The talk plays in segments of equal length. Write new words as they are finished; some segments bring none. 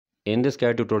In this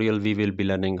CAD tutorial, we will be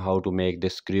learning how to make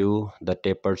this screw, the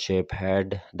tapered shape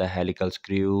head, the helical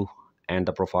screw, and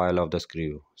the profile of the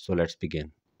screw. So let's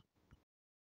begin.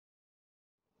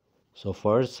 So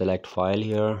first select file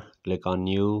here, click on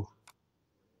new,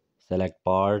 select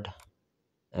part,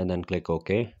 and then click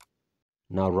OK.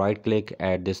 Now right click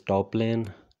at this top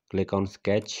plane, click on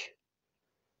sketch,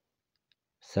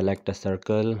 select a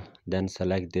circle, then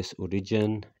select this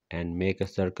origin and make a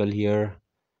circle here.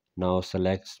 Now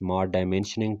select Smart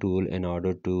Dimensioning tool in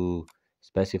order to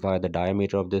specify the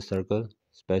diameter of this circle.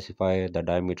 Specify the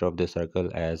diameter of this circle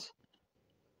as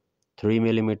 3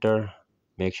 mm.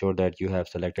 Make sure that you have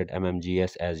selected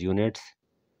mmgs as units.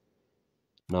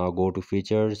 Now go to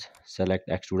features, select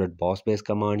extruded boss base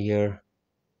command here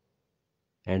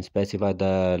and specify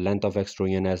the length of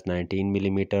extrusion as 19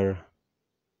 mm.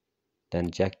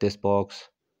 Then check this box.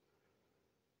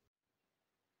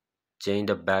 Change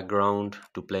the background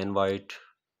to plain white,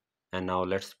 and now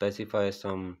let's specify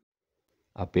some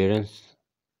appearance.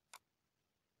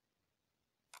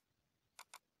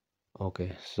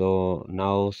 Okay, so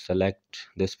now select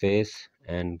this face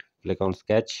and click on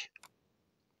sketch.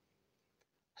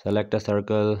 Select a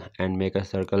circle and make a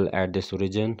circle at this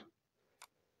origin.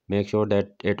 Make sure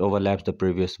that it overlaps the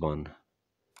previous one.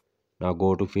 Now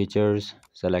go to features,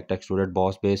 select extruded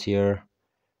boss base here,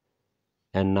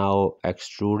 and now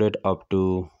extrude it up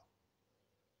to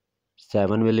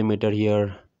 7 mm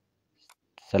here.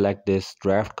 Select this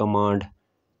draft command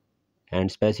and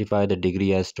specify the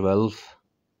degree as 12,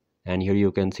 and here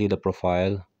you can see the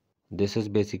profile. This is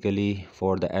basically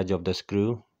for the edge of the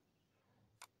screw.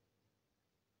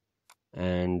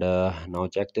 And now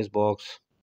check this box,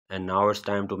 and now it's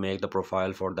time to make the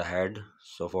profile for the head.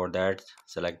 So for that,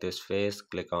 select this face,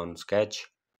 click on sketch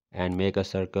and make a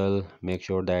circle. Make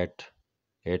sure that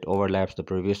it overlaps the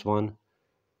previous one,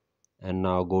 and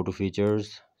now go to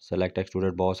features, select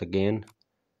extruded boss again,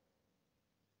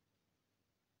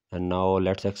 and now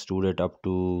let's extrude it up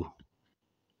to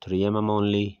 3 mm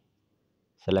only.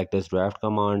 Select this draft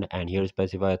command and here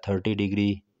specify 30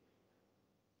 degree.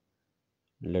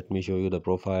 Let me show you the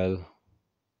profile.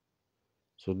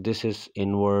 So this is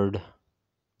inward.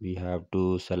 We have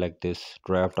to select this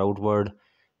draft outward,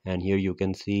 and here you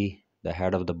can see the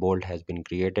head of the bolt has been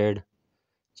created.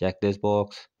 Check this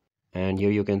box, and here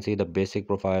you can see the basic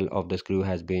profile of the screw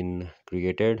has been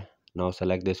created. Now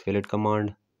select this fillet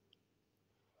command,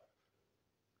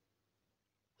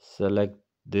 select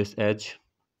this edge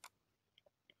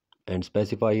and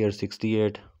specify here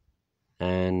 68,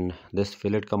 and this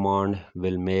fillet command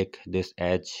will make this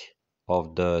edge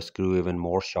of the screw even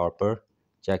more sharper.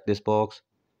 Check this box,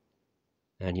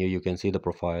 and here you can see the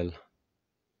profile.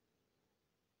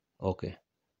 Okay,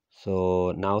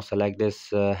 so now select this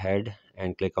head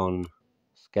and click on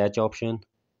sketch option.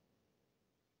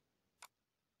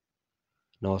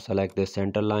 Now select this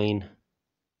center line,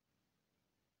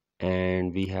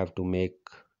 and we have to make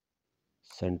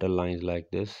center lines like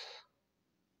this,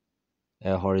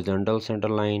 a horizontal center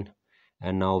line,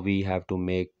 and now we have to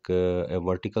make a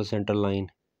vertical center line.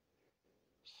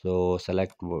 So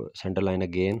select center line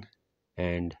again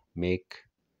and make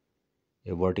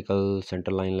a vertical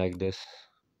center line like this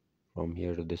from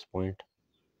here to this point.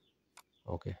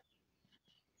 Okay,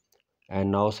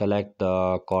 and now select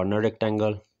the corner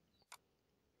rectangle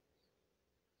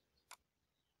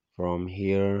from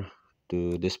here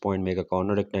to this point. Make a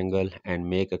corner rectangle and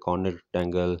make a corner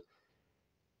rectangle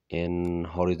in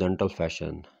horizontal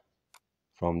fashion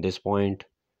from this point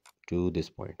to this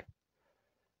point.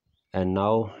 And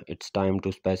now it's time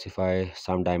to specify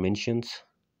some dimensions.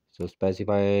 So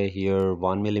specify here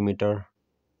 1 mm,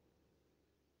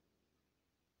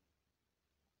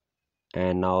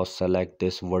 and now select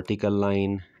this vertical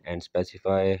line and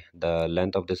specify the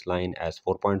length of this line as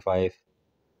 4.5.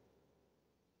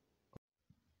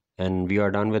 And we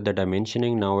are done with the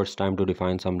dimensioning. Now it's time to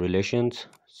define some relations.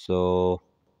 So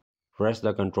press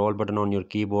the control button on your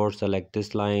keyboard, select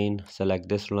this line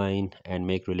and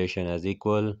make relation as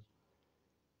equal.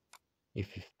 If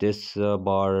this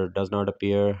bar does not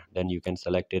appear, then you can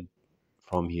select it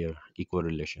from here, equal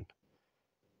relation.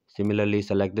 Similarly,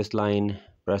 select this line,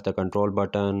 press the control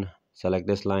button, select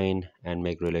this line and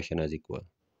make relation as equal.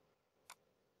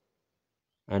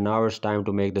 And now it's time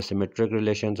to make the symmetric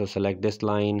relation. So select this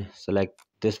line, select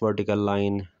this vertical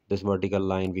line,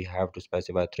 we have to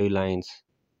specify 3 lines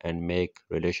and make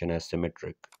relation as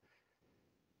symmetric.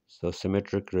 So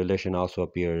symmetric relation also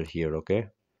appear here. Okay,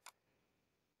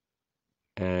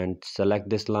 and select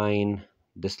this line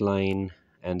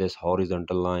and this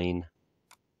horizontal line.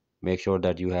 Make sure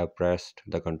that you have pressed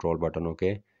the control button.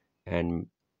 Okay, and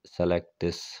select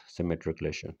this symmetric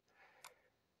relation.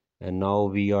 And now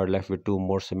we are left with two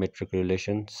more symmetric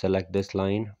relations. Select this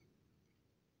line,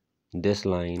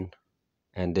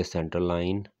 and this center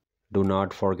line. Do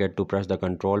not forget to press the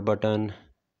control button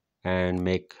and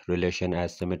make relation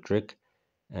as symmetric,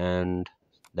 and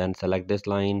then select this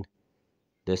line,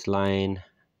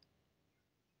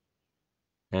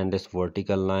 and this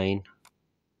vertical line,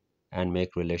 and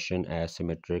make relation as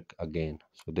symmetric again.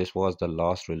 So this was the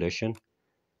last relation.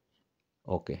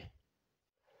 Okay,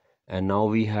 and now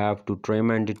we have to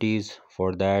trim entities.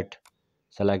 For that,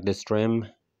 select this trim,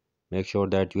 make sure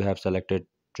that you have selected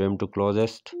trim to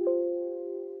closest,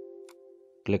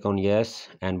 click on yes,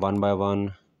 and one by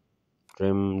one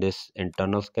trim this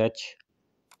internal sketch.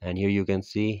 And here you can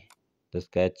see the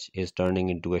sketch is turning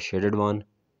into a shaded one.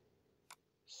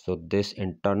 So this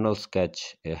internal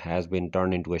sketch has been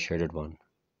turned into a shaded one,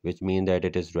 which means that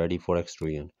it is ready for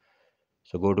extrusion.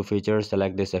 So go to features,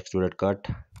 select this extruded cut.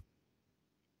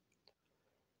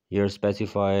 Here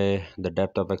specify the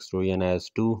depth of extrusion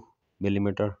as 2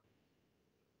 millimeter.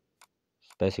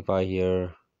 Specify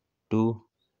here 2,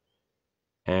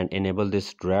 and enable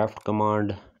this draft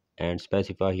command and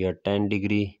specify here 10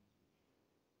 degree,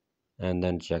 and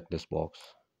then check this box.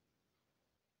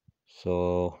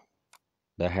 So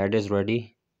the head is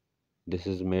ready. This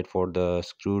is made for the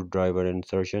screwdriver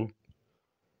insertion.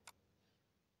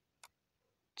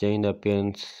 Change the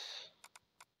appearance.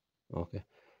 Okay,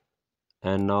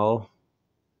 and now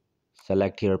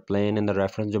select here plane in the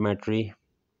reference geometry,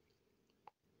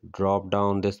 drop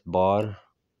down this bar.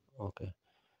 Okay,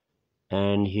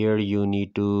 and here you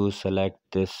need to select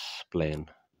this plane.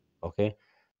 Okay,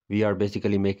 we are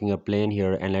basically making a plane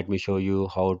here, and let me show you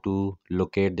how to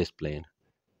locate this plane.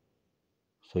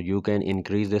 So you can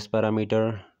increase this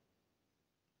parameter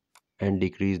and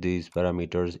decrease these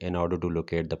parameters in order to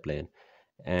locate the plane.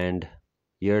 And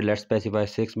here let's specify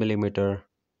 6 millimeter,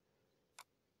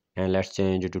 and let's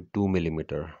change it to 2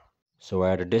 millimeter. So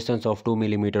at a distance of 2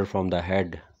 millimeter from the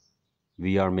head,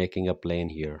 we are making a plane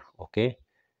here. Okay,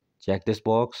 check this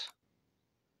box,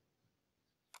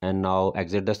 and now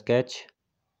exit the sketch,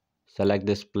 select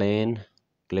this plane,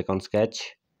 click on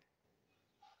sketch,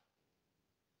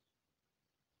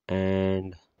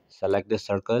 and select this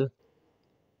circle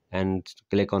and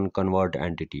click on convert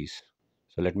entities.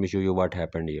 So let me show you what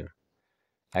happened here.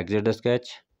 Exit the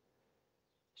sketch.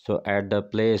 So at the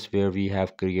place where we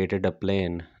have created a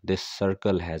plane, this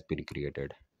circle has been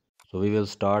created. So we will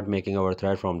start making our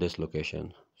thread from this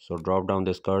location. So drop down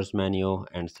this curves menu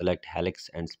and select helix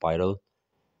and spiral.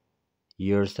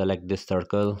 Here select this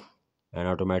circle, and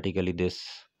automatically this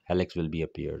helix will be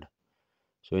appeared.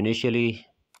 So initially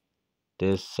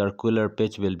this circular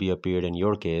pitch will be appeared in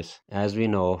your case. As we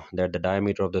know that the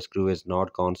diameter of the screw is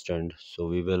not constant, so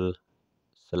we will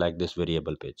select this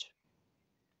variable pitch.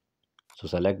 So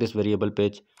select this variable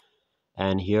pitch,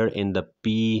 and here in the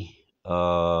P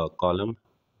column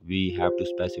we have to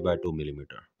specify 2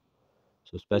 millimeter.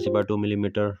 So specify 2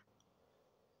 millimeter,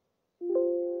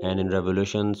 and in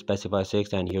revolution specify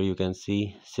 6, and here you can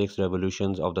see 6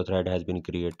 revolutions of the thread has been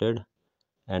created.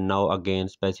 And now again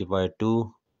specify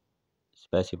 2,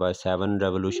 specify 7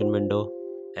 revolution window.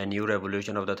 A new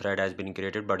revolution of the thread has been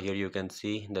created, but here you can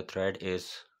see the thread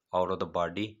is out of the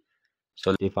body.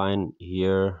 So define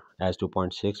here as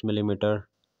 2.6 millimeter,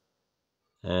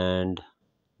 and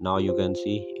now you can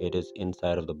see it is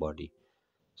inside of the body.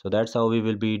 So that's how we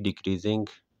will be decreasing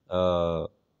the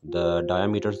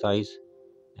diameter size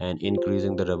and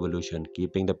increasing the revolution,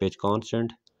 keeping the pitch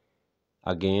constant.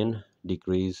 Again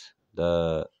decrease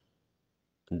the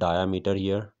diameter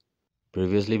here.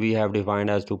 Previously we have defined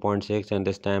as 2.6, and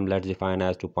this time let's define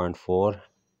as 2.4,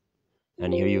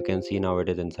 and here you can see now it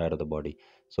is inside of the body.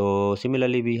 So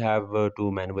similarly we have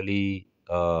to manually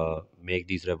make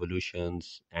these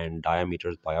revolutions and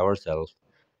diameters by ourselves.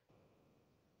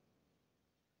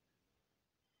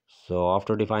 So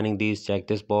after defining these, check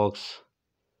this box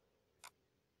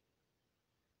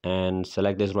and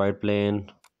select this right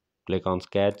plane, click on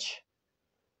sketch.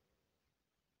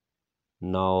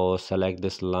 Now select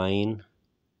this line,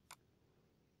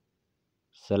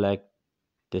 select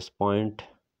this point,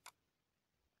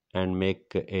 and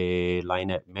make a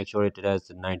line, make sure it has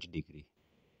 90 degree.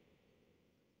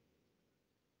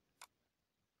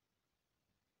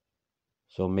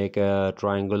 So make a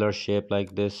triangular shape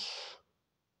like this,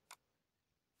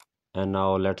 and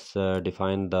now let's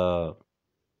define the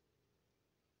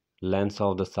lengths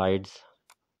of the sides.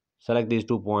 Select these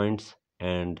 2 points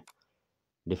and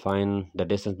define the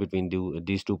distance between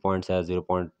these 2 points as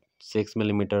 0.6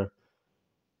 millimeter,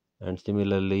 and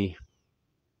similarly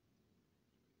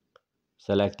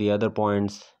select the other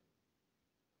points,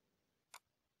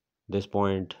 this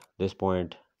point,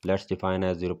 let's define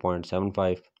as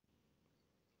 0.75,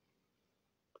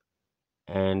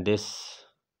 and this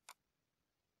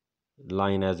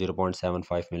line as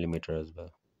 0.75 millimeter as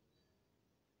well.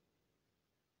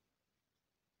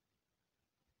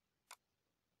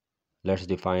 Let's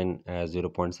define as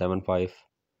 0.75.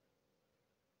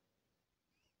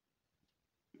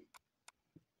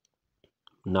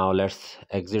 Now let's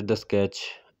exit the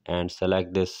sketch and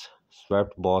select this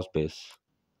swept boss base.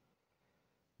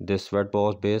 This swept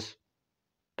boss base,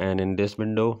 and in this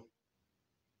window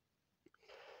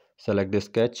select this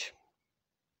sketch,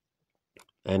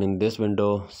 and in this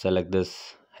window select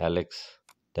this helix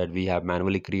that we have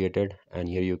manually created, and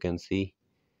here you can see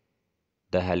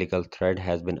the helical thread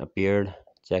has been appeared.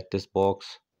 Check this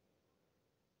box,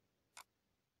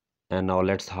 and now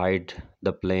let's hide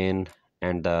the plane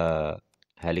and the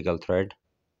helical thread.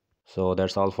 So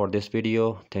that's all for this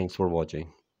video. Thanks for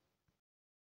watching.